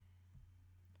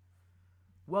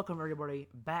Welcome, everybody,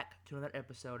 back to another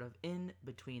episode of In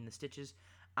Between the Stitches.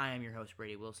 I am your host,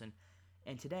 Brady Wilson,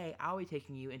 and today I'll be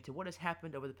taking you into what has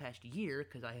happened over the past year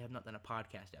because I have not done a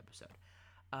podcast episode.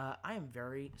 I am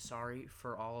very sorry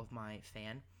for all of my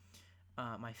fans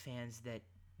that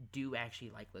do actually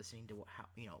like listening to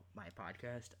my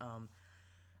podcast.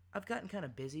 I've gotten kind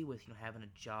of busy with having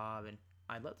a job, and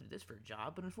I'd love to do this for a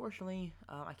job, but unfortunately,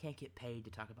 I can't get paid to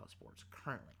talk about sports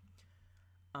currently.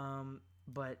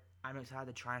 But I'm excited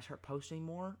to try and start posting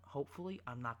more. Hopefully,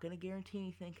 I'm not going to guarantee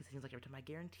anything because it seems like every time I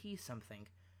guarantee something,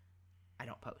 I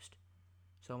don't post.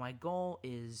 So my goal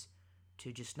is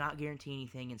to just not guarantee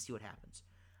anything and see what happens.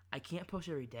 I can't post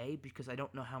every day because I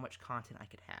don't know how much content I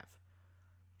could have.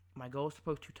 My goal is to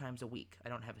post 2 times a week. I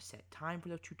don't have a set time for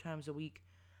those 2 times a week.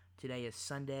 Today is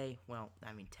Sunday. Well,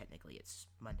 I mean, technically it's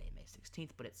Monday, May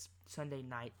 16th, but it's Sunday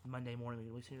night, Monday morning when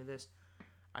you're listening to this.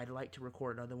 I'd like to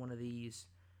record another one of these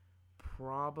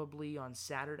probably on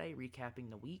Saturday,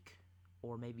 recapping the week,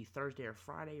 or maybe Thursday or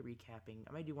Friday, recapping.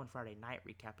 I may do one Friday night,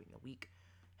 recapping the week,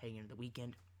 heading into the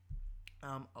weekend.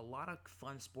 A lot of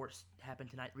fun sports happened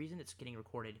tonight. The reason it's getting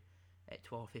recorded at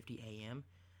 12:50 a.m.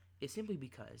 is simply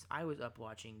because I was up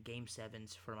watching Game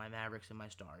 7s for my Mavericks and my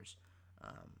Stars.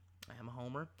 I am a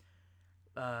homer.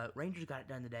 Rangers got it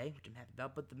done today, which I'm happy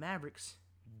about, but the Mavericks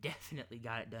definitely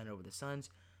got it done over the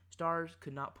Suns. Stars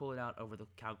could not pull it out over the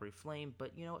Calgary Flame,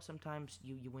 but you know what? Sometimes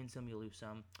you win some, you lose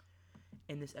some.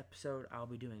 In this episode, I'll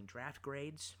be doing draft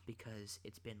grades because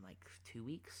it's been like 2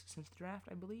 weeks since the draft,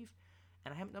 I believe,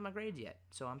 and I haven't done my grades yet,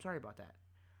 so I'm sorry about that.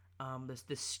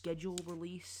 The schedule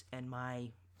release and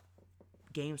my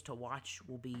games to watch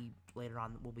will be later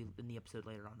on. Will be in the episode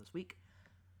later on this week.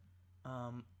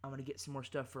 I'm gonna get some more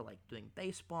stuff for like doing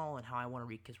baseball and how I want to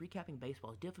read because recapping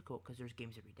baseball is difficult because there's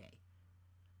games every day.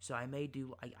 So I may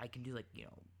do, I can do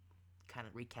kind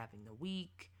of recapping the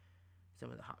week,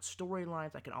 some of the hot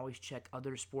storylines. I can always check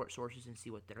other sports sources and see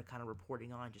what they're kind of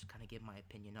reporting on, just kind of give my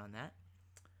opinion on that.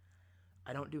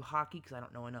 I don't do hockey because I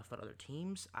don't know enough about other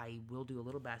teams. I will do a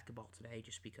little basketball today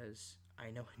just because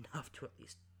I know enough to at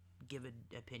least give an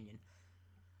opinion.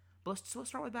 But let's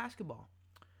start with basketball.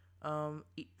 The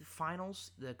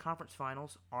conference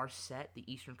finals are set.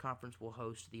 The Eastern Conference will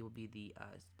host, they will be the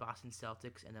Boston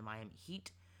Celtics and the Miami Heat.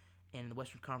 And in the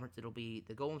Western Conference, it'll be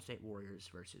the Golden State Warriors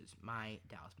versus my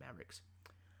Dallas Mavericks.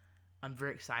 I'm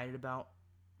very excited about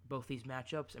both these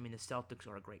matchups. I mean, the Celtics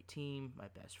are a great team. My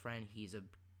best friend, he's a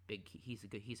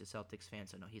Celtics fan,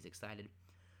 so no, he's excited.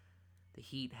 The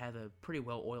Heat have a pretty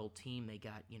well-oiled team. They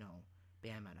got,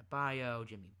 Bam Adebayo,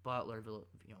 Jimmy Butler,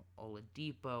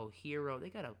 Oladipo, Hero. They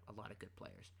got a lot of good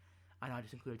players. I know I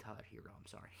just included Tyler Hero. I'm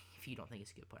sorry if you don't think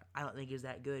he's a good player. I don't think he's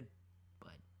that good,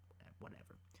 but whatever.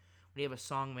 When you have a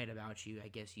song made about you, I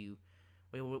guess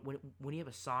when you have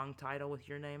a song title with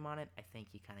your name on it, I think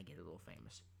you kind of get a little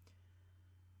famous.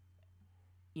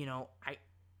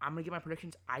 I'm going to get my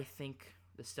predictions. I think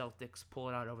the Celtics pull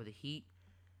it out over the Heat.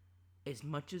 As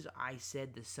much as I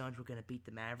said the Suns were going to beat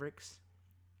the Mavericks,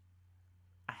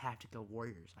 I have to go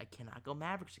Warriors. I cannot go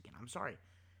Mavericks again. I'm sorry.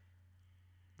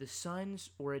 The Suns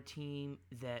were a team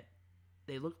that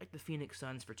they looked like the Phoenix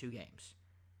Suns for 2 games.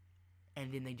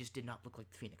 And then they just did not look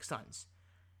like the Phoenix Suns.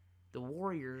 The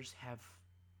Warriors have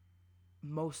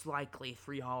most likely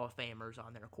 3 Hall of Famers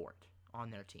on their court, on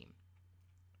their team.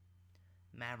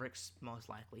 Mavericks most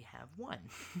likely have 1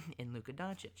 in Luka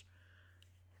Doncic.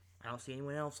 I don't see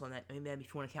anyone else on that. Maybe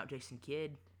if you want to count Jason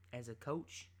Kidd as a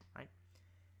coach, right?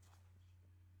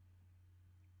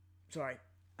 Sorry,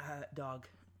 dog.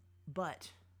 But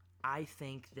I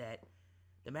think that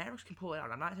the Mavericks can pull it out.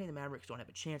 I'm not saying the Mavericks don't have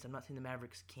a chance. I'm not saying the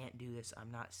Mavericks can't do this.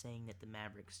 I'm not saying that the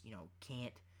Mavericks,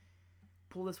 can't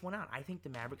pull this one out. I think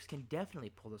the Mavericks can definitely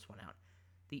pull this one out.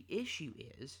 The issue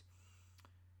is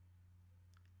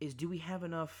do we have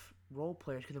enough role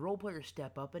players? Can the role players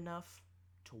step up enough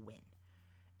to win?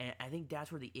 And I think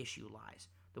that's where the issue lies.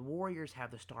 The Warriors have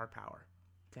the star power,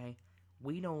 okay?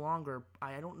 We no longer,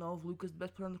 I don't know if Luka's the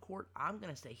best player on the court. I'm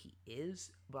going to say he is,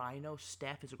 but I know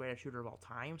Steph is the greatest shooter of all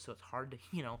time, so it's hard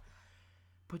to,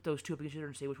 put those two up against each other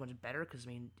and say which one's better, because,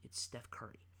 it's Steph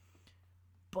Curry.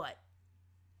 But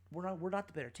we're not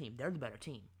the better team. They're the better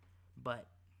team. But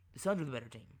the Suns are the better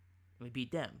team. And we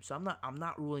beat them. So I'm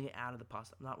not ruling it out of the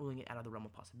realm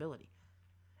of possibility.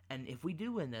 And if we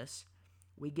do win this,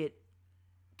 we get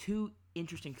 2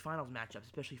 interesting finals matchups,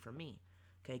 especially for me.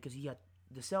 Okay, because you got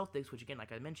the Celtics, which again,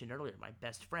 like I mentioned earlier, my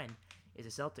best friend is a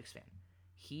Celtics fan.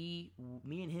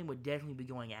 Me and him would definitely be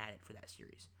going at it for that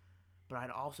series. But I'd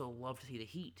also love to see the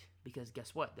Heat, because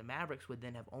guess what? The Mavericks would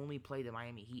then have only played the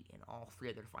Miami Heat in all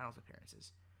 3 of their finals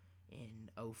appearances. In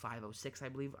 05, 06, I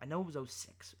believe. I know it was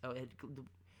 06.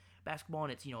 basketball,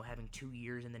 and it's, having 2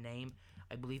 years in the name.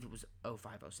 I believe it was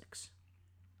 05-06.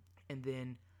 And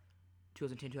then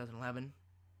 2010, 2011.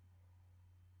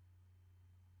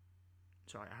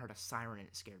 Sorry, I heard a siren and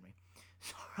it scared me.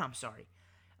 I'm sorry.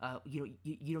 You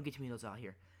don't get too many of those out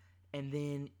here. And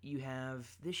then you have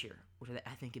this year, which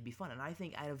I think could be fun. And I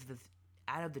think out of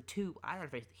the two, I don't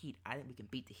face the Heat. I think we can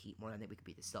beat the Heat more than I think we can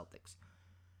beat the Celtics.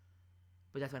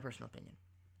 But that's my personal opinion.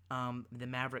 The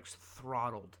Mavericks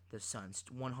throttled the Suns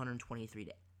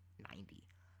 123-90,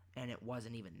 and it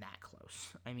wasn't even that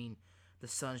close. I mean, the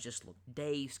Suns just looked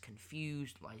dazed,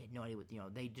 confused. Like they had no idea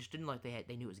what they just didn't like.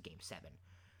 They knew it was Game 7.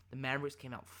 The Mavericks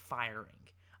came out firing.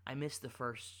 I missed the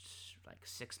first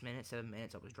 7 minutes.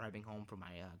 I was driving home from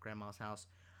my grandma's house,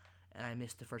 and I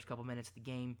missed the first couple minutes of the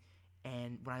game.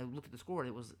 And when I looked at the score, I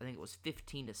think it was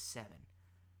 15-7,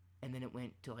 and then it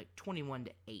went to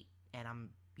 21-8. And I'm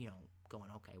going,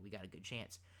 okay, we got a good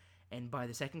chance. And by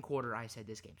the second quarter, I said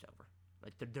this game's over.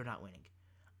 They're not winning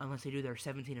unless they do their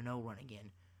 17-0 run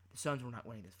again. The Suns were not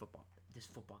winning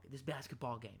this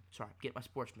basketball game. Sorry, I'm getting my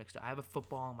sports mixed up. I have a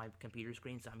football on my computer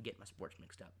screen, so I'm getting my sports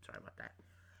mixed up. Sorry about that.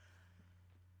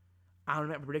 I don't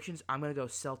remember predictions. I'm going to go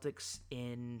Celtics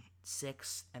in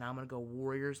 6, and I'm going to go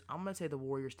Warriors. I'm going to say the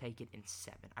Warriors take it in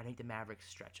 7. I think the Mavericks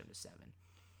stretch them to 7.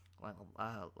 A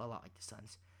lot like the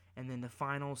Suns. And then the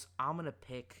finals, I'm going to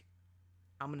pick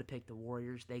the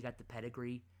Warriors. They got the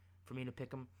pedigree for me to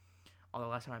pick them. Although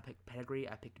last time I picked pedigree,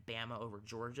 I picked Bama over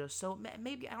Georgia. So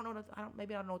maybe I don't know what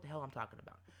the hell I'm talking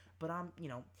about. But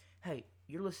hey,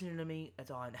 you're listening to me. That's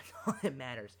all that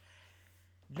matters.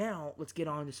 Now let's get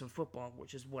on to some football,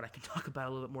 which is what I can talk about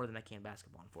a little bit more than I can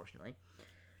basketball, unfortunately.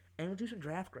 And we'll do some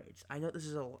draft grades. I know this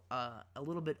is a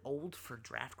little bit old for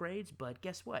draft grades, but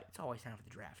guess what? It's always time for the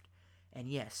draft. And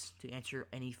yes, to answer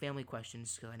any family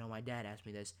questions, because I know my dad asked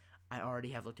me this, I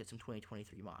already have looked at some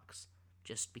 2023 mocks.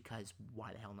 Just because,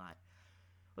 why the hell not?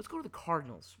 Let's go to the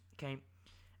Cardinals, okay?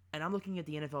 And I'm looking at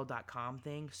the NFL.com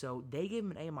thing, so they gave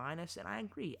him an A-, and I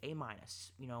agree, A-.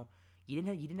 You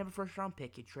didn't have a first-round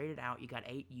pick. You traded out. You got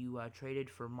 8. You traded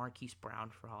for Marquise Brown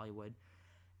for Hollywood.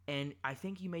 And I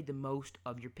think you made the most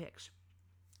of your picks.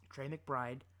 Trey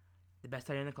McBride, the best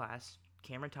tight end in the class.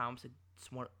 Cameron Thomas,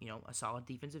 a solid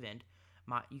defensive end.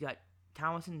 You got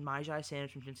Thomas and Myjai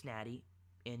Sanders from Cincinnati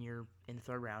in the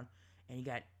third round, and you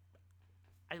got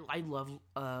I love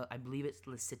I believe it's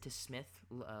Lecitus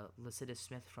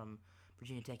Smith from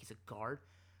Virginia Tech. He's a guard.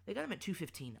 They got him at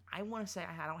 215. I want to say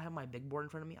I don't have my big board in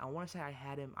front of me. I want to say I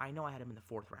had him. I know I had him in the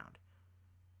 4th round.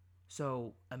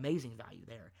 So amazing value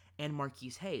there. And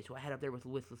Marquise Hayes, who I had up there with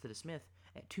Lecitus Smith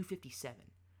at 257.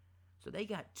 So they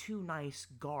got 2 nice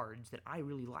guards that I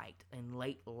really liked in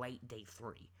late day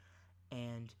 3.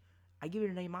 And I give it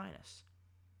an A-.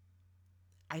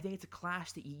 I think it's a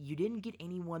class that you didn't get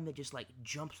anyone that just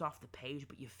jumps off the page,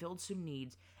 but you filled some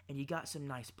needs and you got some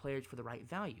nice players for the right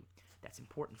value. That's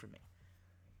important for me.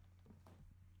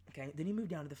 Okay, then you move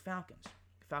down to the Falcons.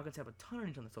 The Falcons have a ton of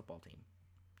needs on the football team.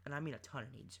 And I mean a ton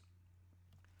of needs.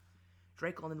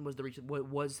 Drake London was the reach.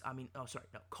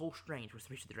 Cole Strange was the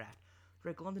reach of the draft.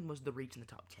 Drake London was the reach in the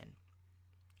top 10.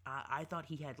 I thought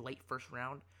he had late first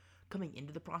round. Coming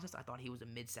into the process, I thought he was a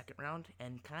mid-second round,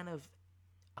 and kind of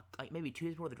maybe 2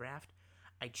 days before the draft,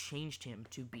 I changed him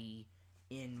to be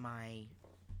in my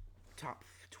top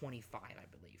 25,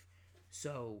 I believe.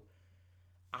 So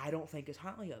I don't think as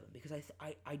highly of him because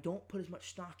I don't put as much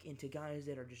stock into guys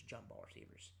that are just jump ball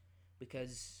receivers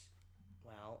because,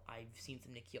 well, I've seen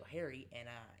some N'Keal Harry, and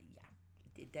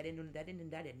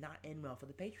that did not end well for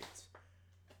the Patriots.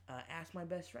 Ask my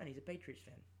best friend; he's a Patriots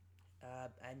fan.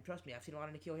 And trust me, I've seen a lot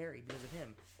of N'Keal Harry because of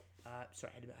him.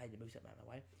 Sorry, I had to move something out of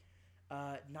my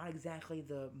way. Not exactly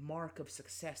the mark of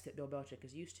success that Bill Belichick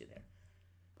is used to there.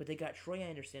 But they got Troy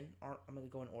Anderson. I'm going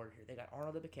to go in order here. They got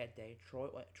Arnold Ebiketie,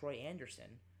 Troy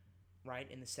Anderson, right,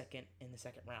 in the second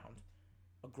round.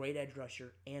 A great edge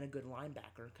rusher and a good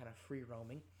linebacker, kind of free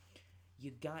roaming.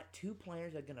 You got 2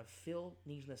 players that are going to fill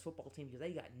needs in this football team because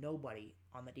they got nobody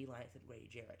on the D-line except Grady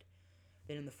Jarrett.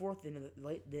 Then in the 4th,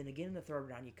 then again in the 3rd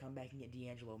round, you come back and get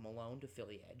D'Angelo Malone to fill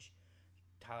the edge.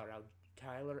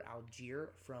 Tyler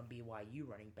Algier from BYU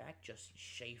running back. Justin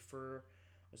Schaefer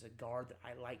was a guard that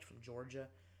I liked from Georgia.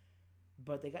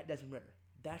 But they got Desmond Ridder.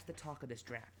 That's the talk of this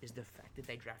draft, is the fact that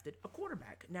they drafted a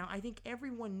quarterback. Now, I think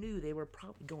everyone knew they were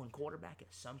probably going quarterback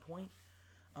at some point.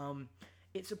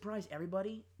 It surprised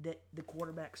everybody that the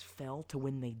quarterbacks fell to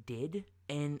when they did.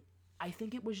 And I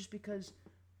think it was just because,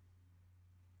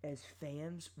 as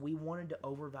fans, we wanted to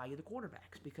overvalue the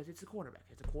quarterbacks because it's a quarterback.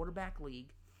 It's a quarterback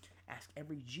league. Ask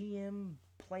every GM,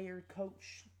 player,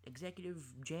 coach, executive,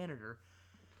 janitor.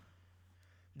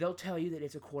 They'll tell you that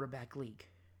it's a quarterback league.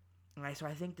 So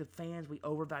I think the fans, we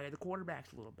overvalue the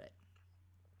quarterbacks a little bit.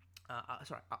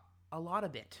 A lot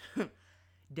of it.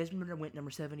 Desmond Ridder went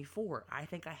number 74. I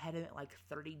think I had him at like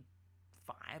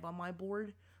 35 on my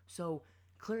board. So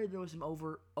clearly there was some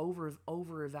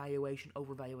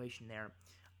overvaluation there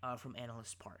from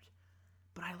analysts' part.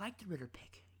 But I like the Ridder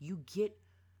pick. You get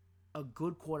a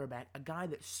good quarterback, a guy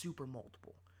that's super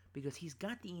multiple, because he's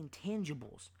got the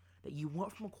intangibles that you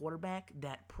want from a quarterback,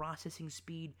 that processing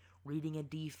speed, reading a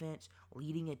defense,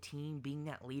 leading a team, being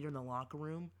that leader in the locker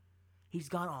room. He's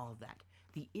got all of that.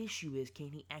 The issue is, can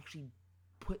he actually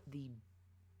put the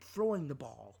throwing the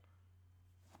ball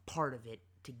part of it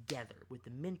together with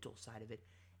the mental side of it?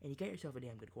 And you got yourself a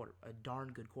darn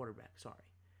good quarterback. Sorry.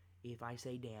 If I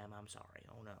say damn, I'm sorry.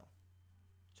 Oh no.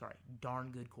 Sorry.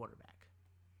 Darn good quarterback.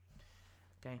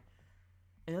 Okay?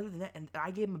 And other than that, and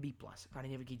I gave him a B+. I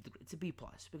didn't even give it's a B+,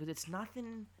 because it's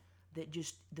nothing that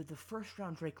the first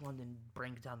round Drake London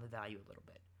brings down the value a little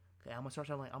bit. Okay, I'm gonna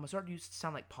start to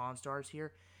sound like Pawn Stars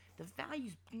here. The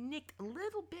value's nicked a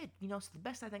little bit, so the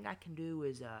best I think I can do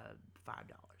is $5.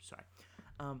 Sorry.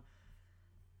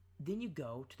 Then you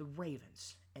go to the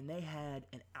Ravens, and they had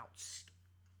an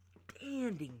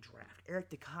outstanding draft. Eric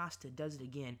DeCosta does it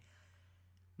again,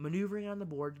 maneuvering on the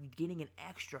board, getting an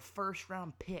extra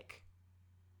first-round pick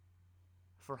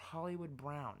for Hollywood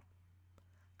Brown.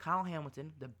 Kyle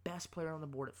Hamilton, the best player on the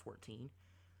board at 14.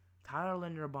 Tyler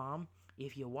Linderbaum,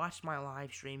 if you watched my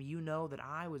live stream, you know that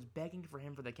I was begging for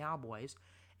him for the Cowboys.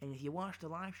 And if you watched the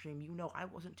live stream, you know I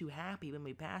wasn't too happy when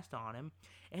we passed on him.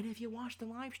 And if you watched the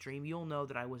live stream, you'll know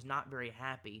that I was not very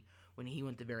happy when he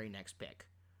went the very next pick.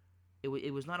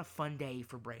 It was not a fun day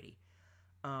for Brady.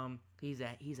 He's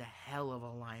a hell of a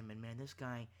lineman, man. This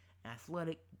guy,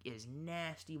 athletic, is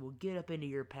nasty, will get up into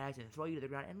your pads and throw you to the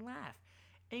ground and laugh.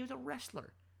 And he was a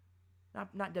wrestler.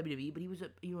 Not WWE, but he was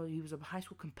a high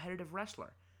school competitive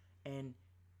wrestler. And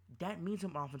that means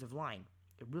some offensive line.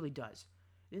 It really does.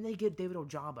 Then they get David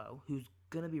Ojabo, who's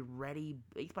going to be ready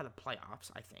by the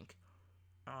playoffs, I think.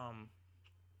 And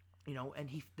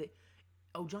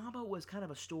Ojabo was kind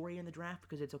of a story in the draft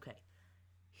because it's okay.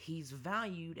 He's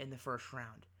valued in the first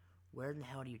round. Where in the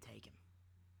hell do you take him?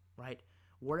 Right?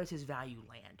 Where does his value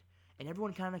land? And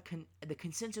everyone kind of, the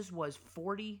consensus was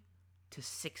 40 to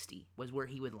 60 was where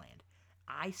he would land.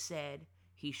 I said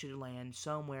he should land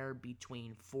somewhere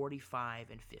between 45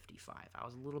 and 55. I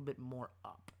was a little bit more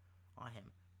up on him.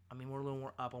 We're a little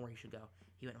more up on where he should go.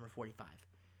 He went number 45.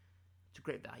 It's a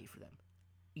great value for them.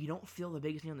 You don't feel the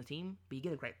biggest thing on the team, but you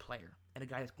get a great player and a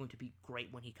guy that's going to be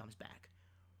great when he comes back.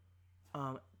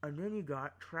 And then you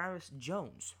got Travis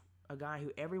Jones, a guy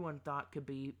who everyone thought could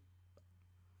be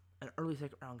an early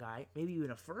second-round guy, maybe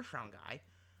even a first-round guy.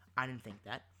 I didn't think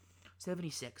that.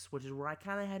 76, which is where I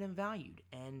kind of had him valued,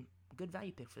 and good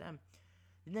value pick for them.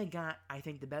 Then they got, I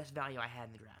think, the best value I had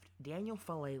in the draft. Daniel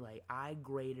Falele, I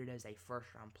graded as a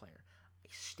first-round player. I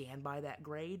stand by that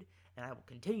grade, and I will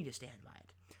continue to stand by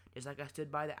it. Just like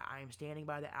I am standing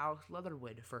by the Alex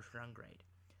Leatherwood first-round grade.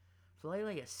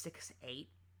 Falele is 6'8".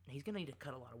 He's going to need to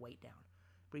cut a lot of weight down.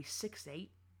 But he's 6'8",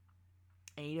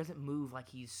 and he doesn't move like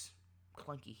he's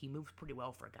clunky. He moves pretty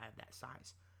well for a guy of that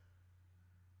size.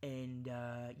 And,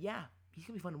 he's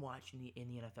going to be fun to watch in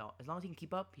the NFL. As long as he can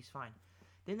keep up, he's fine.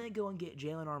 Then they go and get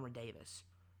Jalen Armour Davis,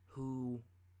 who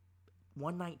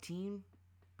 119,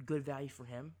 good value for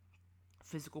him.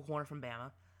 Physical corner from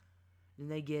Bama. Then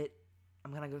they get,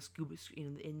 I'm going to go scuba,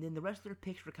 and then the rest of their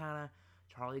picks were kind of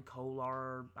Charlie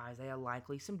Kolar, Isaiah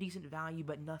Likely, some decent value,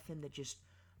 but nothing that just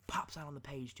pops out on the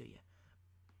page to you.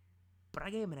 But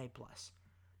I gave him an A+.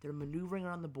 They're maneuvering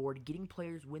around the board, getting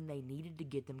players when they needed to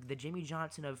get them. The Jimmy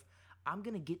Johnson of, I'm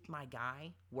going to get my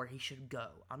guy where he should go.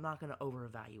 I'm not going to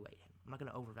overevaluate him. I'm not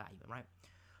going to overvalue him, right?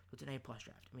 So it's an A+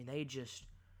 draft.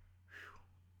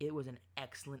 It was an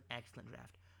excellent, excellent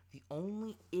draft. The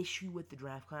only issue with the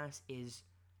draft class is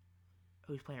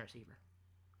who's playing receiver.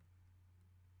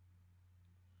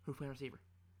 Who's playing receiver?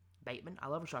 Bateman. I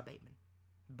love Rashad Bateman.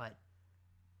 But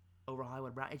over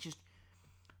Hollywood Brown, it's just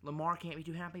Lamar can't be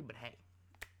too happy, but hey.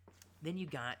 Then you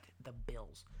got the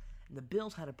Bills. And the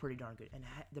Bills had a pretty darn good, and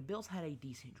the Bills had a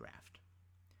decent draft.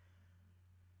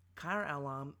 Kyler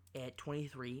Elam at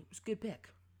 23 was a good pick,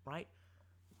 right?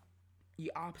 You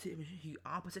opposite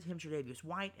him, Tre'Davious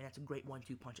White, and that's a great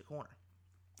 1-2 punch at corner.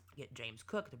 You get James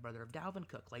Cook, the brother of Dalvin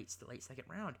Cook, late second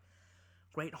round.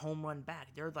 Great home run back.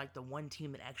 They're like the one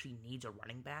team that actually needs a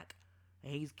running back.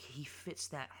 And he fits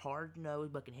that hard nose,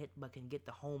 but can get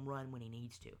the home run when he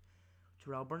needs to.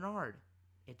 Terrell Bernard,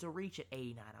 it's a reach at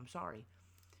 89. I'm sorry.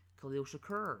 Khalil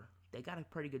Shakur, they got a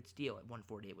pretty good steal at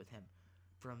 148 with him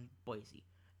from Boise.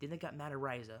 Then they got Matt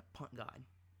Araiza, punt god.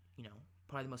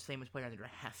 Probably the most famous player in the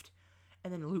draft.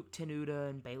 And then Luke Tenuta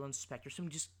and Balin Spector, some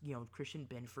just, Christian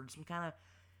Benford, some kind of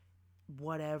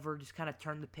whatever, just kind of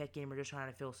turn the pick game or just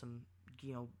trying to fill some,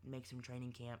 make some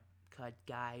training camp cut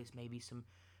guys, maybe some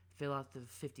fill out the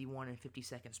 51 and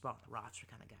 52nd spot on the roster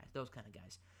kind of guys, those kind of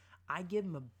guys. I give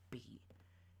them a B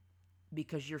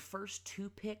because your first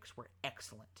 2 picks were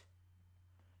excellent.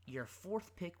 Your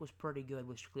 4th pick was pretty good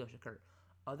with Shaquille Shakur.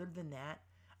 Other than that,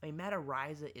 Matt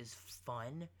Ariza is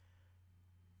fun,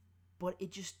 but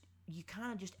it just, you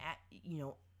kind of just,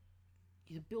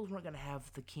 the Bills weren't going to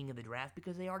have the king of the draft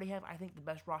because they already have, I think, the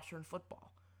best roster in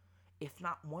football, if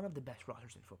not one of the best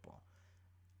rosters in football.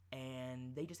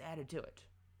 And they just added to it.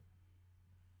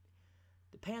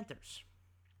 The Panthers.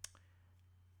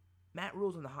 Matt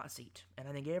Rule's on the hot seat, and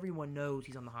I think everyone knows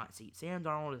he's on the hot seat. Sam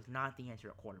Darnold is not the answer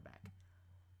at quarterback.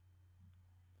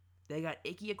 They got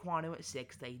Ike Ekwonu at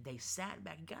 6. They sat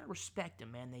back. You got to respect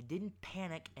them, man. They didn't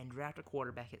panic and draft a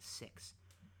quarterback at 6.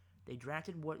 They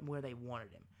drafted where they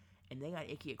wanted him. And they got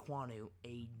Ike Ekwonu,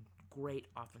 a great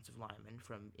offensive lineman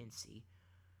from NC.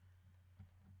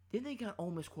 Then they got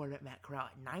Ole Miss quarterback Matt Corral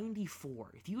at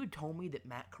 94. If you had told me that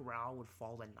Matt Corral would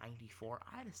fall to 94,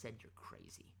 I'd have said you're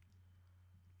crazy.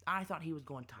 I thought he was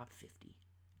going top 50,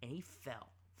 and he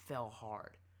fell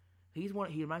hard. He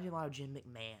reminds me a lot of Jim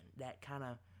McMahon, that kind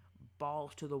of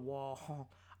balls to the wall,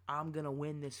 I'm going to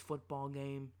win this football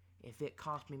game if it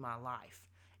costs me my life.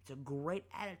 It's a great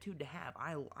attitude to have.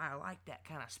 I like that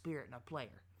kind of spirit in a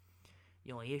player.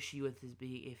 The only issue with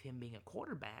him being a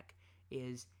quarterback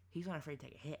is he's not afraid to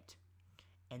take a hit.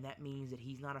 And that means that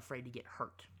he's not afraid to get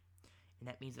hurt. And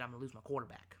that means that I'm going to lose my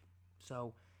quarterback.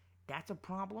 So that's a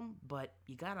problem, but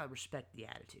you got to respect the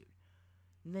attitude.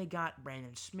 And they got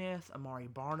Brandon Smith, Amari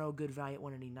Barno, good value at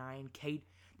 189.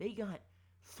 They got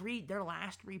their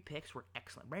last 3 picks were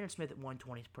excellent. Brandon Smith at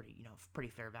 120 is pretty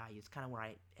fair value. It's kind of where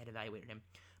I had evaluated him.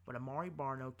 But Amari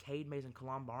Barno, Cade Mays, and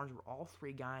Kalon Barnes were all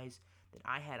 3 guys that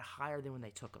I had higher than when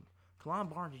they took them. Kalon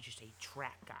Barnes is just a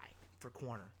track guy for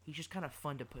corner. He's just kind of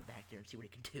fun to put back there and see what he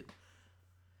can do.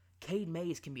 Cade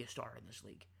Mays can be a starter in this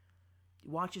league.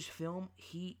 You watch his film,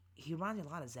 he reminds me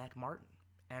a lot of Zach Martin.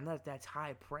 And I know that's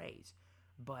high praise.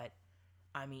 But,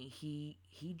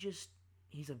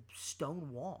 he's a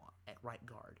stone wall at right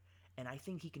guard. And I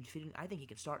think he can fit in. I think he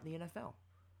can start in the NFL.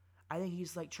 I think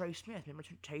he's like Trey Smith. Remember,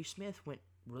 Trey Smith went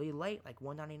really late, like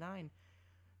 199.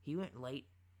 He went late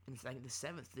in the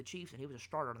 7th to the Chiefs, and he was a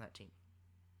starter on that team.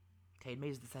 Cade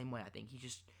Mays is the same way. I think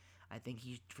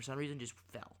he for some reason just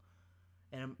fell.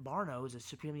 And Barno is a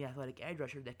supremely athletic edge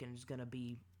rusher that is going to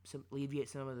alleviate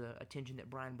some of the attention that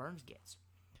Brian Burns gets.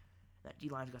 That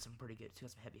D-line's got some pretty good. It's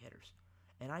got some heavy hitters.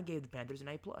 And I gave the Panthers an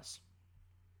A+.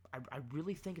 I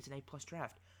really think it's an A+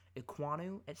 draft.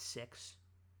 Ekwonu at 6.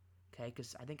 Okay,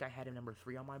 because I think I had him number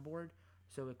 3 on my board.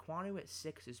 So Ekwonu at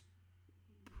 6 is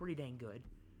pretty dang good.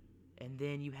 And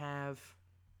then you have...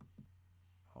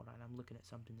 Hold on, I'm looking at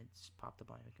something that's popped up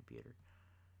on my computer.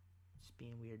 It's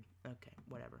being weird. Okay,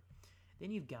 whatever. Then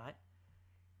you've got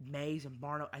Mays and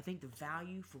Barno. I think the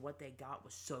value for what they got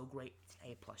was so great. It's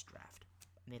an A+ draft.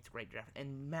 I mean, it's a great draft.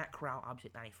 And Matt Corral,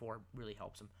 obviously at 94, really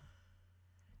helps him.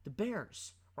 The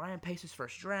Bears. Ryan Pace's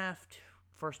first draft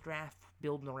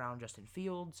building around Justin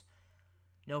Fields.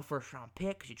 No first-round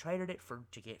pick because you traded it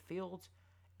to get Fields.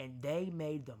 And they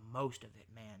made the most of it,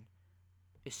 man.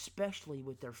 Especially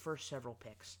with their first several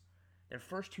picks. Their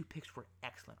first 2 picks were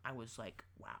excellent. I was like,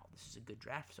 wow, this is a good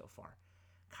draft so far.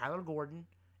 Kyler Gordon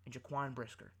and Jaquan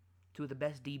Brisker, 2 of the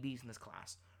best DBs in this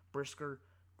class. Brisker,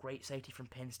 great safety from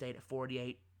Penn State at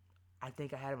 48. I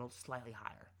think I had him slightly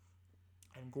higher.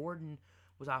 And Gordon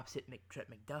was opposite Trent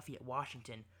McDuffie at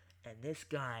Washington. And this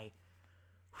guy,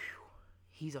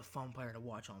 he's a fun player to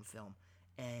watch on film.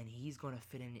 And he's going to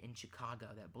fit in Chicago,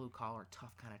 that blue-collar,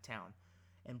 tough kind of town.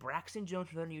 And Braxton Jones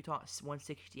from Northern Utah at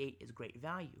 168 is great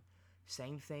value.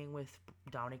 Same thing with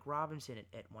Dominic Robinson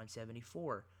at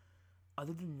 174.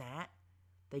 Other than that,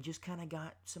 they just kind of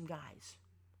got some guys.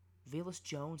 Velus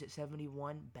Jones at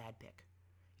 71, bad pick.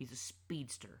 He's a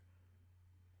speedster.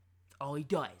 All he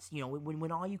does.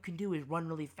 When all you can do is run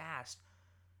really fast.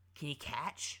 Can he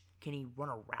catch? Can he run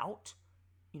a route?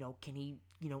 Can he,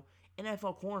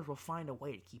 NFL corners will find a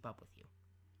way to keep up with you.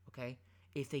 Okay?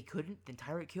 If they couldn't, then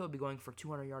Tyreek Hill would be going for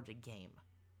 200 yards a game.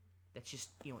 That's just,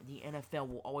 the NFL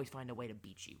will always find a way to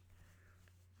beat you.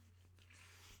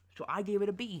 So I gave it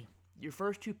a B. Your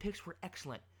first 2 picks were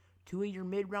excellent. 2 of your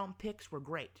mid-round picks were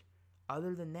great.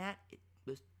 Other than that,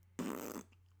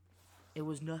 it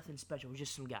was nothing special. It was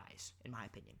just some guys, in my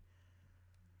opinion.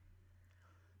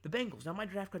 The Bengals. Now, my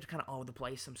draft grades are kind of all over the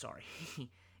place. I'm sorry.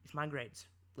 It's my grades.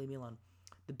 Leave me alone.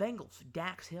 The Bengals.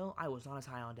 Dax Hill. I was not as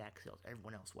high on Dax Hill as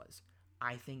everyone else was.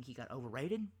 I think he got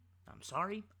overrated. I'm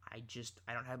sorry. I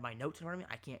don't have my notes in front of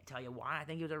me. I can't tell you why I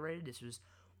think he was overrated. This was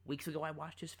weeks ago I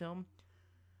watched his film.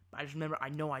 But I just remember, I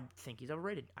think he's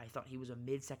overrated. I thought he was a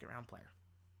mid-second round player.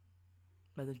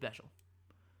 Nothing special.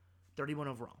 31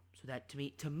 overall. So that,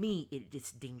 to me, it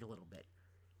just dinged a little bit.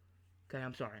 Okay,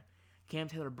 I'm sorry. Cam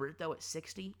Taylor-Britt, though, at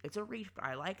 60, it's a reach, but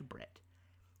I like Britt.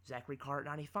 Zachary Carr at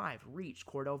 95, reach.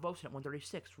 Cordell Vosen at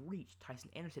 136, reach. Tyson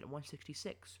Anderson at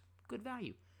 166, good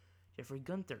value. Jeffrey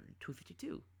Gunther,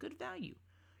 252, good value.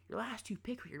 Your last two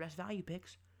picks were your best value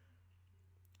picks.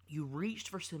 You reached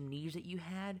for some needs that you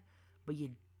had, but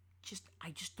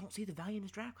I just don't see the value in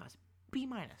this draft class. B-.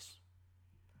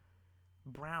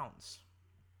 Browns.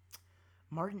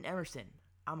 Martin Emerson,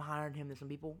 I'm higher than him than some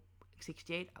people.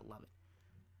 68, I love it.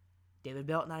 David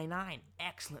Bell at 99,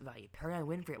 excellent value. Perrion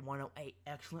Winfrey at 108,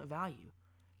 excellent value.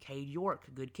 Cade York,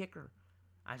 good kicker.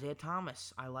 Isaiah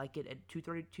Thomas, I like it at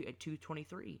 232 at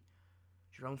 223.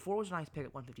 Jerome Ford was a nice pick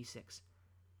at 156.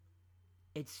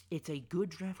 It's a good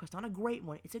draft class, not a great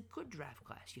one. It's a good draft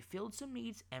class. You filled some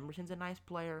needs. Emerson's a nice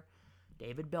player.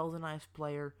 David Bell's a nice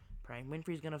player. Perrion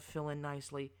Winfrey's going to fill in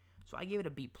nicely. So I gave it a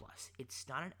B+. It's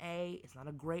not an A. It's not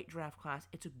a great draft class.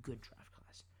 It's a good draft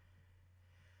class.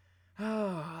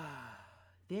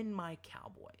 Then my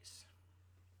Cowboys.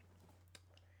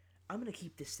 I'm going to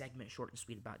keep this segment short and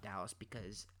sweet about Dallas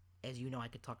because, as you know, I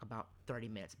could talk about 30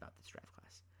 minutes about this draft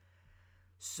class.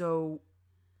 So,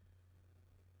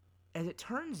 as it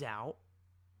turns out,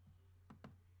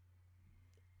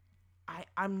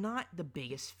 I'm not the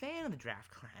biggest fan of the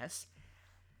draft class.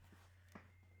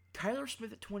 Tyler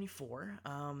Smith at 24.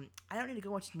 I don't need to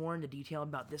go much more into detail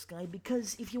about this guy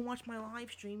because if you watch my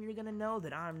live stream, you're going to know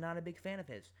that I'm not a big fan of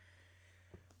his.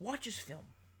 Watch his film.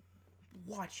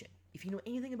 Watch it. If you know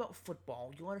anything about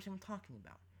football, you'll understand what I'm talking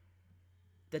about.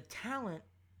 The talent,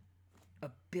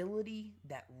 ability,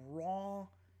 that raw,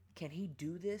 can he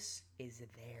do this, is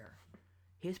there.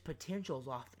 His potential is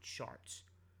off the charts.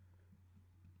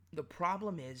 The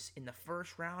problem is, in the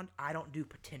first round, I don't do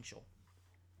potential.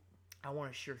 I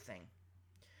want a sure thing.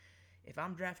 If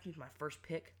I'm drafting my first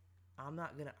pick, I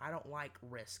don't like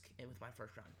risk with my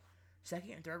first round.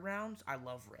 Second and third rounds, I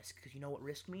love risk. Because you know what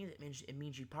risk means? It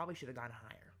means you probably should have gone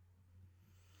higher.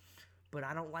 But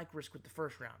I don't like risk with the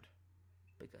first round.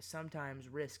 Because sometimes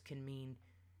risk can mean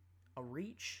a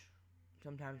reach.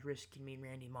 Sometimes risk can mean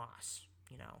Randy Moss.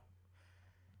 You know.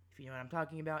 If you know what I'm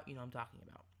talking about, you know what I'm talking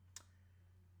about.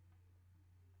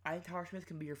 I think Tyler Smith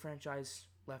can be your franchise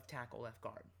left tackle, left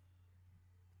guard.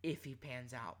 If he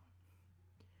pans out.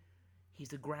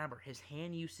 He's a grabber. His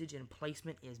hand usage and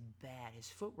placement is bad. His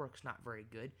footwork's not very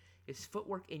good. His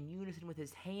footwork in unison with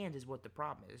his hands is what the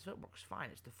problem is. His footwork's fine.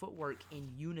 It's the footwork in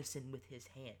unison with his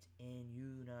hands. In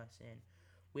unison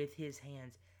with his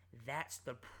hands. That's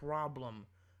the problem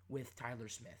with Tyler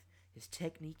Smith. His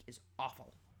technique is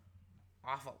awful.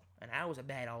 Awful. And I was a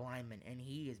bad lineman, and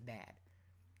he is bad.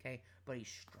 Okay? But he's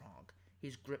strong.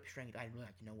 His grip strength, I'd really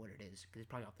like to know what it is, because it's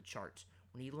probably off the charts.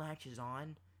 When he latches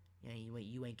on,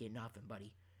 you ain't getting nothing,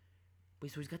 buddy.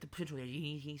 But so he's got the potential there.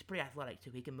 He's pretty athletic,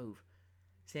 too. He can move.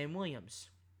 Sam Williams.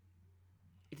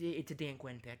 It's a Dan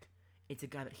Quinn pick. It's a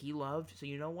guy that he loved. So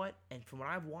you know what? And from what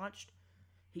I've watched,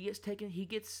 he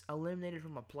gets eliminated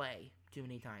from a play too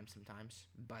many times sometimes.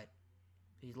 But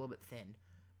he's a little bit thin.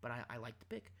 But I like the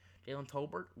pick. Jalen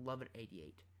Tolbert, love it at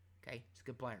 88. Okay? He's a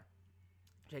good player.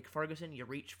 Jake Ferguson, you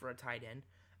reach for a tight end.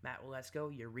 Matt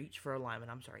Waletzko, you reach for a lineman.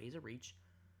 I'm sorry, he's a reach.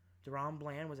 Deron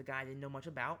Bland was a guy I didn't know much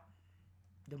about.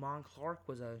 Damon Clark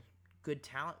was a good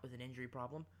talent with an injury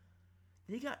problem.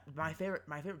 Then you got my favorite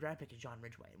draft pick is John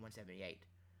Ridgeway at 178.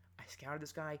 I scouted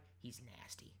this guy. He's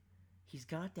nasty. He's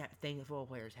got that thing that football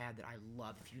players have that I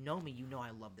love. If you know me, you know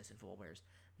I love this in football players.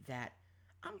 That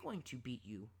I'm going to beat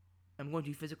you. I'm going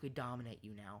to physically dominate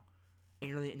you now.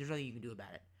 And there's nothing you can do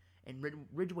about it. And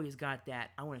Ridgeway has got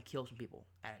that I want to kill some people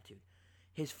attitude.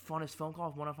 His funnest phone call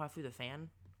with 105 through the fan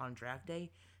on draft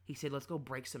day, he said, let's go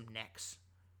break some necks.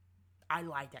 I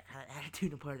like that kind of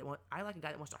attitude. I like a guy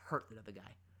that wants to hurt the other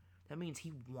guy. That means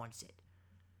he wants it.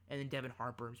 And then Devin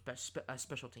Harper, a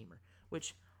special teamer,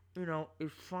 which,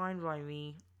 is fine by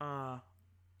me. At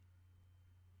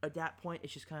that point,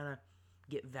 it's just kind of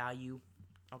get value,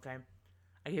 okay?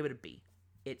 I gave it a B.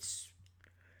 It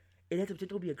has the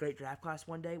potential to be a great draft class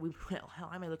one day.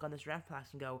 I may look on this draft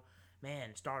class and go, man,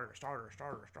 starter.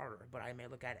 But I may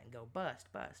look at it and go, bust.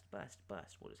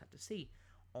 We'll just have to see.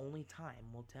 Only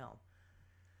time will tell.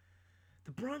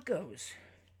 The Broncos.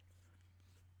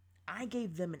 I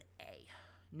gave them an A.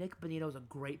 Nick Bonito's a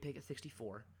great pick at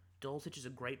 64. Dulcich is a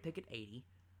great pick at 80.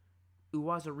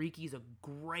 Uwazurike is a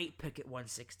great pick at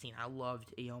 116. I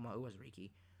loved Ioma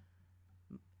Uwazurike.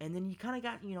 And then you kind of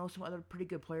got, some other pretty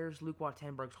good players. Luke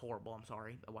Wattenberg's horrible. I'm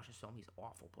sorry. I watched his film. He's an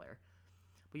awful player.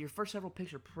 But your first several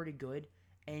picks are pretty good.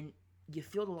 And you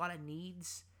filled a lot of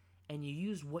needs. And you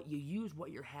used what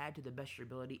you had to the best of your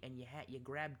ability. And you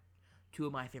grabbed two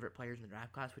of my favorite players in the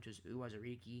draft class, which was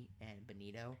Uwazuriki and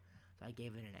Benito. So I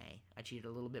gave it an A. I cheated a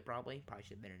litlittle bit probably. Probably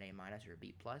should have been an A- or a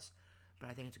B+. But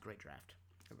I think it's a great draft.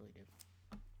 I really do.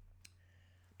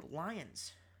 The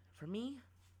Lions, for me,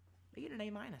 they get an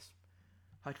A-.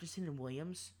 Hutchinson and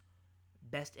Williams,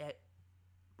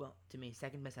 to me,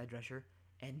 second best edge rusher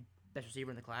and best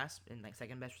receiver in the class, and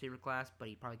second best receiver class, but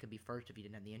he probably could be first if he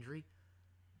didn't have the injury.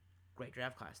 Great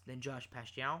draft class. Then Josh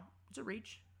Paschal, it's a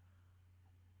reach.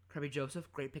 Kirby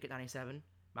Joseph, great pick at 97.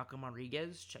 Malcolm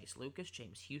Rodriguez, Chase Lucas,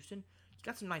 James Houston. You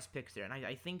got some nice picks there, and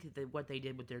I think that what they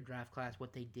did with their draft class, I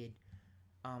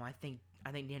think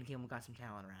Dan Campbell got some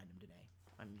talent around him today.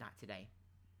 Not today,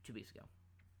 2 weeks ago.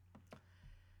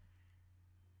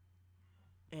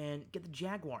 And get the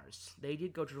Jaguars. They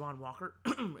did go Javon Walker.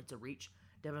 It's a reach.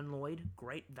 Devin Lloyd,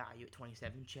 great value at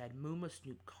 27. Chad Muma,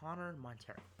 Snoop Connor,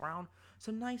 Montero Brown.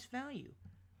 Some nice value.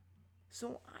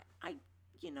 So, I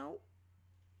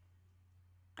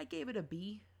gave it a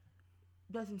B.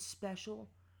 Nothing special.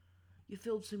 You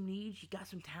filled some needs. You got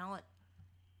some talent.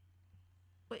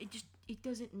 But it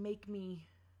doesn't make me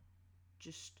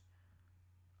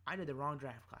I did the wrong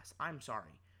draft class. I'm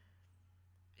sorry.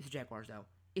 It's the Jaguars, though.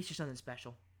 It's just nothing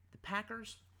special. The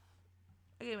Packers,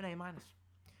 I gave an A-.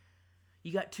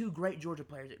 You got two great Georgia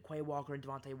players, Quay Walker and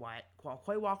Devontae Wyatt.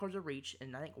 Quay Walker's a reach,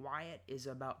 and I think Wyatt is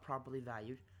about properly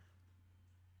valued.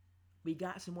 We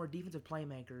got some more defensive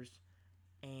playmakers,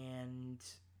 and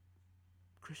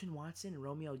Christian Watson and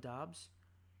Romeo Doubs,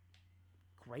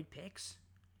 great picks.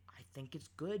 I think it's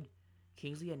good.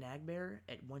 Kingsley Enagbare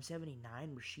at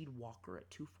 179, Rasheed Walker at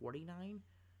 249,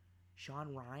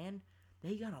 Sean Ryan.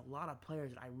 They got a lot of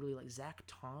players that I really like. Zach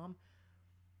Tom.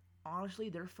 Honestly,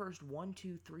 their first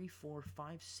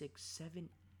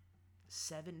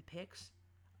 7 picks,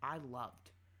 I loved.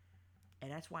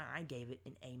 And that's why I gave it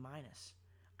an A-.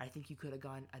 I think you should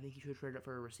have traded up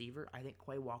for a receiver. I think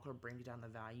Quay Walker brings down the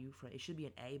value. It should be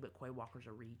an A, but Quay Walker's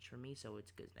a reach for me, so it's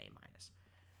good as an A-.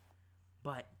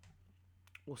 But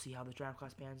we'll see how this draft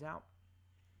class pans out.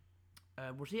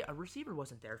 A receiver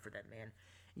wasn't there for that man.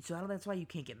 And so that's why you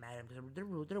can't get mad at him, because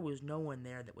there was no one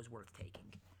there that was worth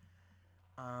taking.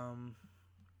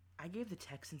 I gave the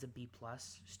Texans a B+.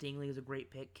 Stingley is a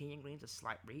great pick. Kenyon Green's a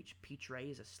slight reach. Peach Ray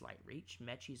is a slight reach.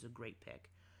 Mechie's a great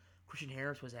pick. Christian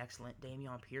Harris was excellent.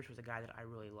 Dameon Pierce was a guy that I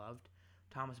really loved.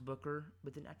 Thomas Booker.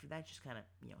 But then after that, just kind of,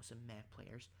 some meh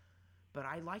players. But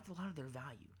I liked a lot of their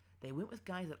value. They went with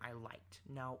guys that I liked.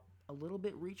 Now, a little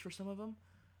bit reach for some of them,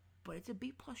 but it's a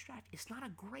B+ draft. It's not a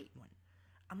great one.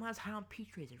 I'm not as high on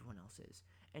Peach Ray as everyone else is.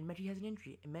 And Mechie has an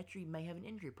injury. And Mechie may have an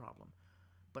injury problem.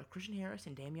 But Christian Harris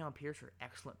and Dameon Pierce are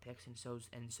excellent picks, and so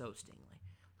Stingley.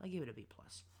 I give it a B+.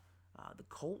 The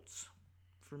Colts,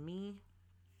 for me,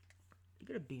 I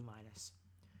give it a B-.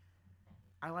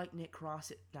 I like Nick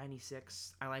Cross at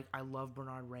 96. I love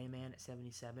Bernard Rayman at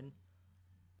 77.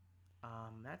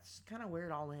 That's kind of where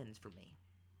it all ends for me.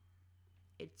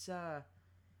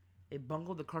 It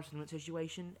bungled the Carson Wentz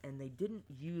situation, and they didn't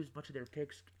use much of their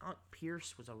picks.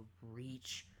 Pierce was a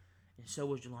reach, and so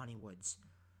was Jelani Woods.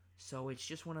 So it's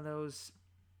just one of those,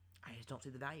 I just don't see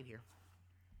the value here.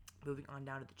 Moving on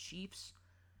down to the Chiefs,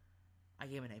 I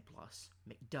gave an A+.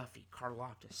 McDuffie,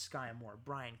 Karlaftis, Sky Moore,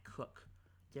 Brian Cook,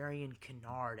 Darian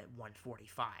Kennard at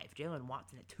 145, Jalen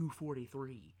Watson at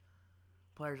 243.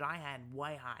 Players I had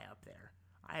way high up there.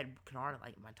 I had Kennard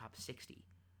at my top 60.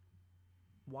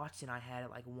 Watson I had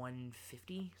at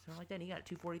 150, something like that, and he got at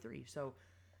 243. So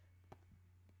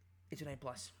it's an A+.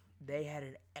 They had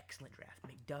an excellent draft.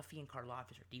 McDuffie and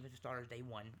Karlaftis are defensive starters day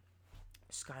one.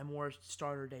 Sky Moore's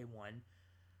starter day one.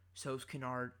 So's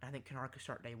Kennard. I think Kennard could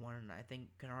start day one, and I think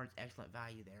Kennard's excellent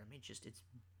value there. It's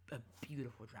a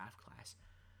beautiful draft class.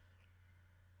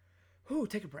 Whew,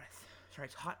 take a breath. Sorry,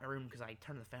 it's hot in my room because I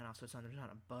turned the fan off, so there's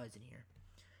not a buzz in here.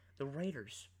 The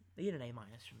Raiders, they get an A-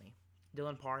 for me.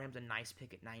 Dylan Parham's a nice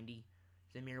pick at 90.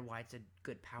 Zamir White's a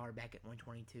good power back at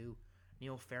 122.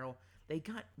 Neil Farrell. They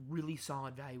got really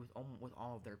solid value with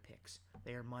all of their picks.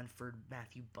 They are Munford,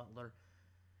 Matthew Butler.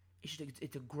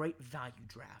 It's a great value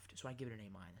draft, so I give it an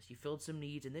A-. You filled some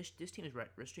needs, and this team's ready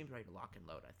to lock and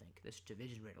load, I think. This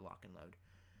division's ready to lock and load.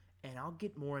 And I'll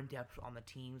get more in depth on the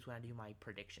teams when I do my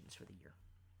predictions for the year,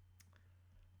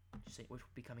 which will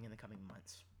be coming in the coming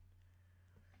months.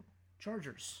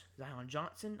 Chargers, Zion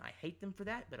Johnson. I hate them for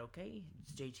that, but okay.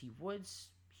 It's JT Woods,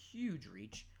 huge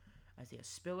reach. Isaiah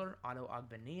Spiller, Otto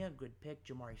Ogbania, good pick.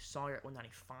 Jamari Sawyer at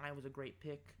 195 was a great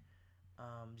pick.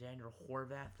 Xander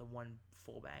Horvath, the one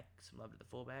fullback. Some love to the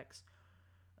fullbacks.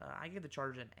 I give the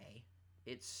Chargers an A.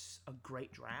 It's a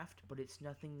great draft, but it's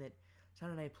nothing that it's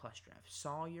not an A plus draft.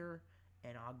 Sawyer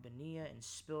and Ogbania and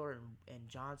Spiller and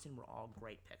Johnson were all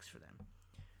great picks for them.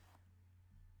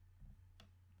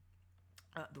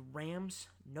 The Rams,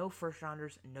 no first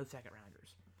rounders, no second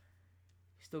rounders.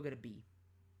 Still get a B.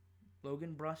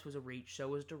 Logan Bruss was a reach, so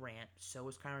was Durant, so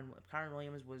was Kyron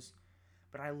Williams was,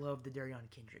 but I love the Darion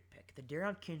Kendrick pick. The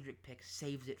Darion Kendrick pick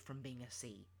saves it from being a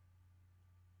C.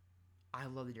 I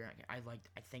love the Darion. I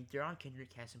think Darion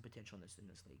Kendrick has some potential in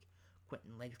this league.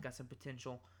 Quentin Lake's got some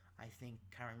potential. I think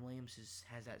Kyron Williams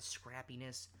has that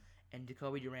scrappiness, and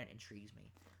Jacoby Durant intrigues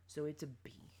me. So it's a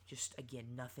B. Just again,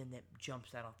 nothing that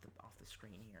jumps out off the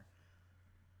screen here.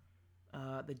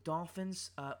 The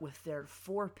Dolphins, with their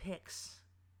 4 picks,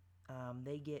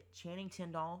 they get Channing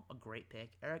Tindall, a great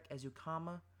pick, Eric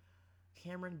Ezukama,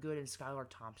 Cameron Good, and Skylar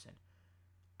Thompson.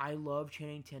 I love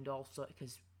Channing Tindall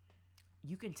because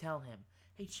you can tell him,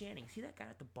 hey, Channing, see that guy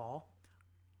at the ball?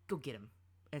 Go get him.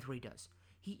 And that's what he does.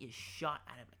 He is shot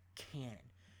out of a cannon.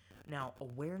 Now,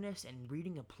 awareness and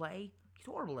reading a play, he's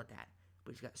horrible at that.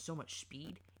 But he's got so much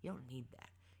speed, you don't need that.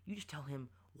 You just tell him,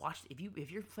 watch. If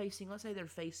you're facing, let's say they're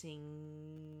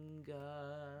facing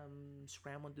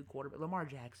scrambling through quarterback, Lamar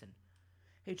Jackson.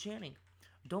 Hey, Channing,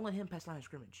 don't let him pass line of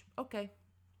scrimmage. Okay,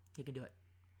 he can do it.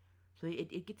 So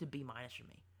it gets a B minus for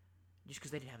me, just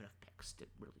because they didn't have enough picks to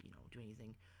really do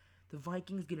anything. The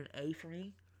Vikings get an A for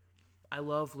me. I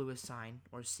love Lewis Cine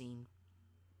or Scene.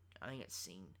 I think it's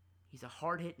Scene. He's a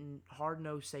hard-hitting,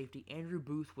 hard-nosed safety. Andrew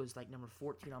Booth was like number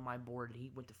 14 on my board.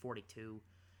 He went to 42.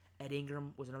 Ed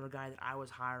Ingram was another guy that I was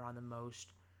higher on the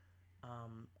most.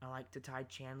 I like the Ty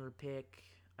Chandler pick.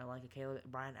 I like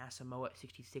Brian Asamoah at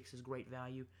 66 is great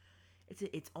value.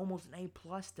 It's almost an A+.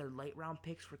 Their late-round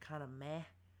picks were kind of meh,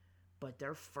 but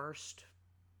their first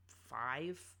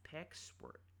 5 picks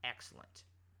were excellent.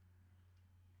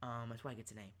 That's why it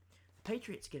gets an A. The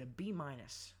Patriots get a B-.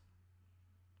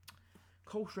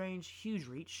 Cole Strange, huge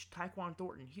reach. Tyquan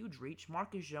Thornton, huge reach.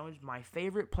 Marcus Jones, my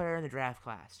favorite player in the draft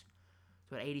class.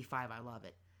 So at 85, I love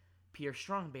it. Pierre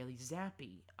Strong, Bailey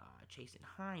Zappi, Chasen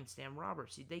Hines, Sam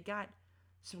Roberts. See, they got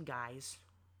some guys.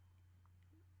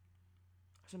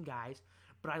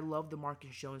 But I love the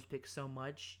Marcus Jones pick so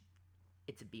much.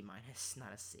 It's a B-,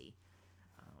 not a C.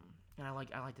 And I like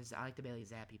the Bailey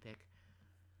Zappi pick.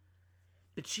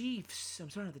 The Chiefs. I'm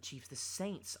sorry, not the Chiefs. The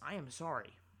Saints. I am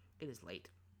sorry. It is late.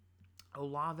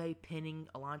 Olave, Penning,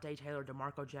 Alante Taylor,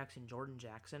 DeMarco Jackson, Jordan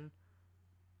Jackson.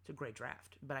 It's a great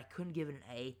draft. But I couldn't give it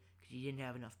an A because you didn't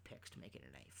have enough picks to make it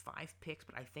an A. 5 picks,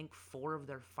 but I think 4 of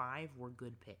their 5 were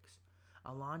good picks.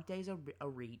 Alante's a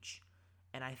reach,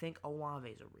 and I think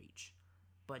Olave's a reach.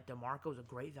 But DeMarco's a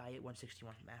great value at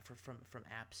 161 from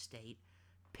App State.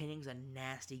 Penning's a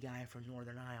nasty guy from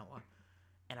Northern Iowa.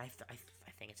 And I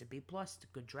think it's a B+. It's a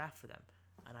good draft for them.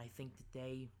 And I think that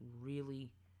they really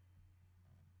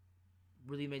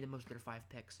made the most of their 5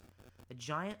 picks. The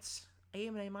Giants, A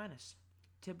and A-.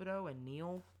 Thibodeau and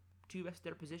Neal, 2 best at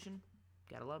their position.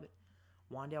 Gotta love it.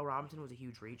 Wan'Dale Robinson was a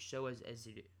huge reach. So was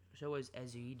Ezidu.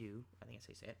 I think that's how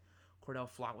you say it. Cordell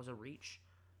Flott was a reach.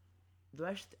 The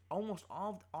rest, almost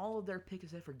all of their picks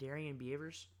except for Darian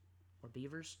Beavers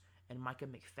and Micah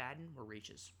McFadden were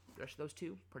reaches. The rest of those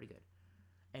 2, pretty good.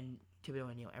 And Thibodeau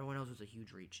and Neal, everyone else was a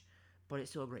huge reach. But it's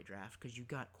still a great draft because you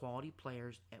got quality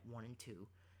players at 1 and 2.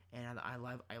 And I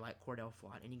like Cordell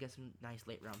Flott. And you got some nice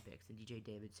late round picks, and DJ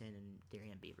Davidson and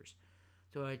Darian Beavers.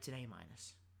 So it's an A-.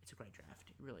 It's a great draft.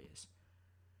 It really is.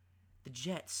 The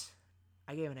Jets,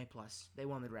 I gave an A+. They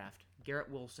won the draft. Garrett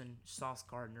Wilson, Sauce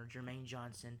Gardner, Jermaine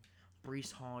Johnson,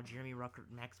 Breece Hall, Jeremy Ruckert,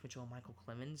 Max Mitchell, and Michael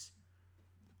Clemens.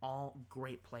 All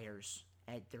great players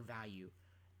at their value.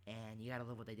 And you gotta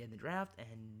love what they did in the draft,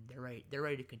 and they're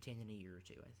ready to contend in a year or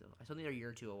 2. I still think they're a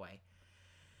year or 2 away.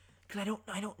 Because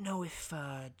I don't know if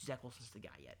Zach Wilson's the guy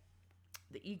yet.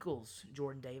 The Eagles,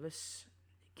 Jordan Davis,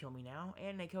 kill me now,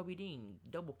 and Nakobe Dean,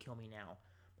 double kill me now.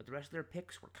 But the rest of their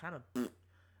picks were kind of,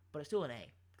 but it's still an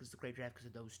A because it's a great draft because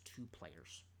of those 2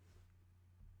 players.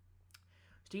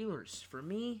 Steelers, for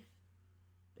me,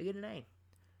 they get an A.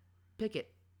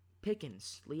 Pickett,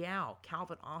 Pickens, Leal,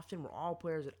 Calvin Austin were all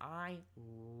players that I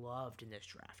loved in this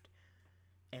draft.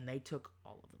 And they took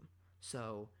all of them.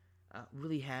 So,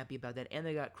 really happy about that. And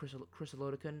they got Chris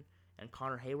Olodokun and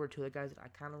Connor Hayward, 2 of the guys that I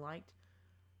kind of liked.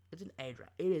 It's an A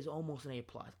draft. It is almost an A+.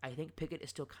 I think Pickett is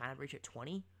still kind of rich at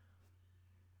 20.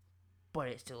 But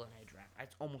it's still an A draft.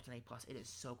 It's almost an A+. It is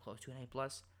so close to an A+.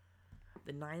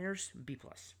 The Niners, B+.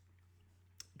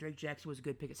 Drake Jackson was a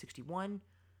good pick at 61.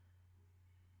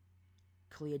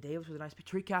 Kalia Davis was a nice pick.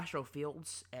 Tariq Castro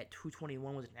Fields at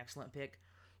 221 was an excellent pick.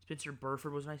 Spencer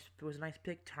Burford was a nice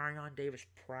pick. Tyrion Davis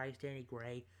Price, Danny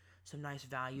Gray, some nice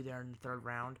value there in the third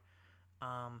round.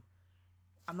 I'm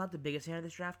not the biggest fan of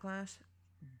this draft class,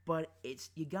 but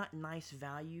you got nice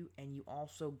value, and you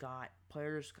also got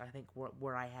players I think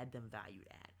where I had them valued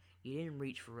at. You didn't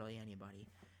reach for really anybody,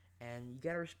 and you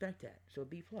gotta respect that. So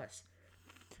B plus.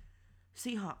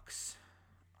 Seahawks,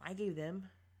 I gave them.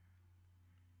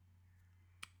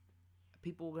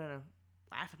 People are gonna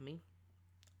laugh at me.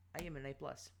 I gave them an A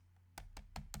plus.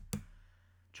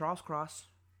 Charles Cross,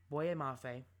 Boye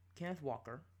Mafe, Kenneth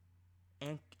Walker,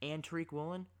 and Tariq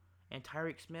Woolen, and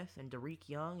Tyreek Smith, and Derek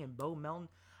Young, and Bo Melton.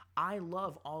 I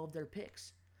love all of their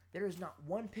picks. There is not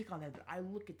one pick on there that I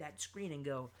look at that screen and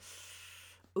go,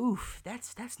 oof,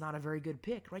 that's not a very good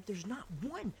pick, right? There's not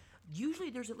one. Usually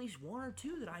there's at least one or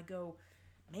two that I go,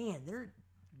 man,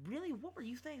 what were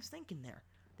you thinking there?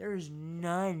 There is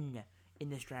none in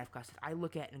this draft class that I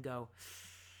look at and go,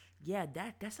 yeah,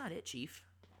 that's not it, Chief.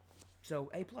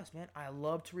 So A plus, man. I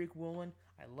love Tariq Woolen.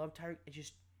 I love Tyreek. It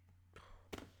just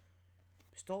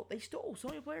they stole so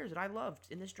many players that I loved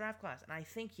in this draft class, and I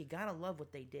think you gotta love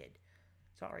what they did.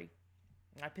 Sorry,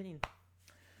 in my opinion.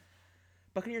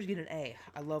 Buccaneers get an A.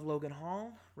 I love Logan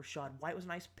Hall. Rashad White was a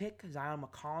nice pick. Zion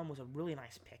McCollum was a really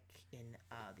nice pick in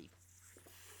the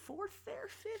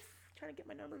fifth. Trying to get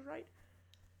my numbers right.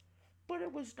 But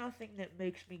it was nothing that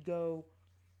makes me go,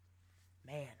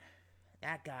 man,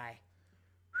 that guy,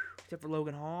 except for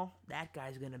Logan Hall, that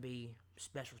guy's going to be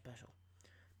special.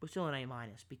 But still an A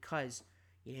minus because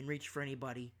you didn't reach for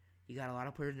anybody. You got a lot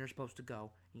of players that are supposed to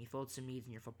go, and you filled some needs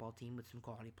in your football team with some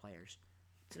quality players.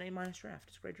 It's an A minus draft.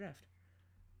 It's a great draft.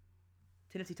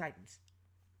 Tennessee Titans,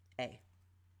 A.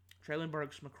 Traylon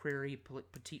Burks, McCreary,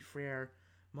 Petit Frere,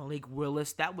 Malik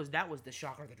Willis. That was the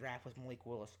shocker of the draft was Malik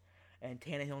Willis. And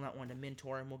Tannehill not wanting to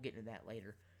mentor him. We'll get into that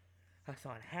later.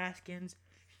 Hassan Haskins,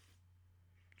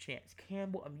 Chance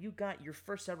Campbell. You got your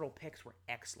first several picks were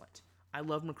excellent. I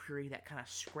love McCreary, that kind of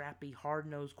scrappy,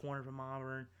 hard-nosed corner from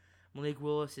Auburn. Malik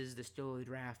Willis is the steal of the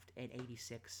draft at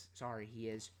 86. Sorry, he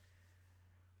is.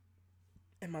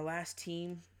 And my last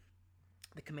team,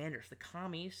 the Commanders, the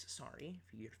Commies, sorry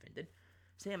if you're offended.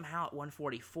 Sam Howell at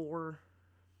 144.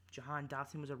 Jahan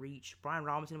Dotson was a reach. Brian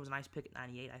Robinson was a nice pick at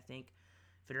 98, I think.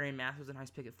 Federian Math was a nice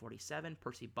pick at 47.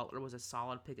 Percy Butler was a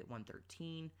solid pick at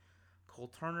 113.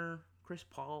 Cole Turner, Chris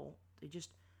Paul, it's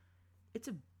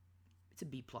a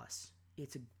B plus.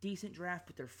 It's a decent draft,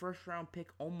 but their first round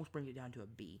pick almost brings it down to a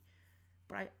B.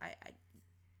 But I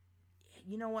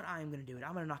you know what? I'm gonna do it.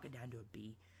 I'm gonna knock it down to a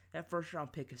B. That first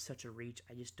round pick is such a reach.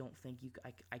 I just don't think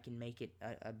I can make it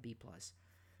a B plus.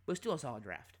 But still a solid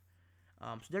draft.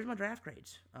 So there's my draft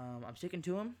grades. I'm sticking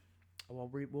to them. We'll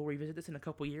revisit this in a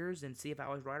couple years and see if I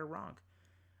was right or wrong.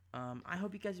 I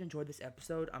hope you guys enjoyed this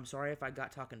episode. I'm sorry if I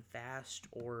got talking fast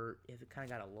or if it kind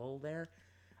of got a lull there.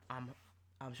 I'm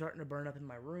starting to burn up in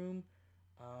my room.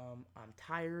 I'm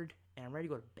tired and I'm ready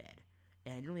to go to bed.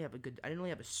 And I didn't really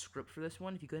have a script for this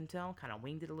one, if you couldn't tell. Kind of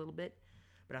winged it a little bit.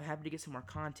 But I'm happy to get some more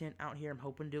content out here. I'm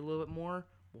hoping to do a little bit more.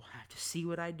 We'll have to see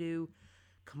what I do.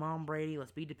 Come on, Brady.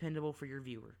 Let's be dependable for your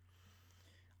viewer.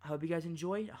 I hope you guys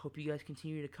enjoyed. I hope you guys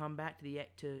continue to come back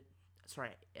sorry,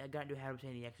 I got into a habit of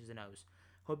saying the X's and O's.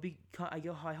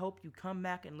 I hope you come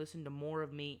back and listen to more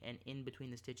of me and In Between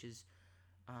the Stitches.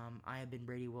 I have been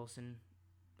Brady Wilson.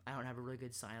 I don't have a really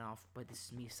good sign-off, but this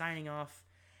is me signing off.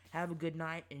 Have a good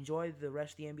night. Enjoy the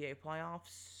rest of the NBA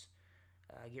playoffs.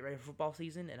 Get ready for football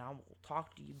season, and I will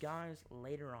talk to you guys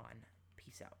later on.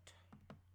 Peace out.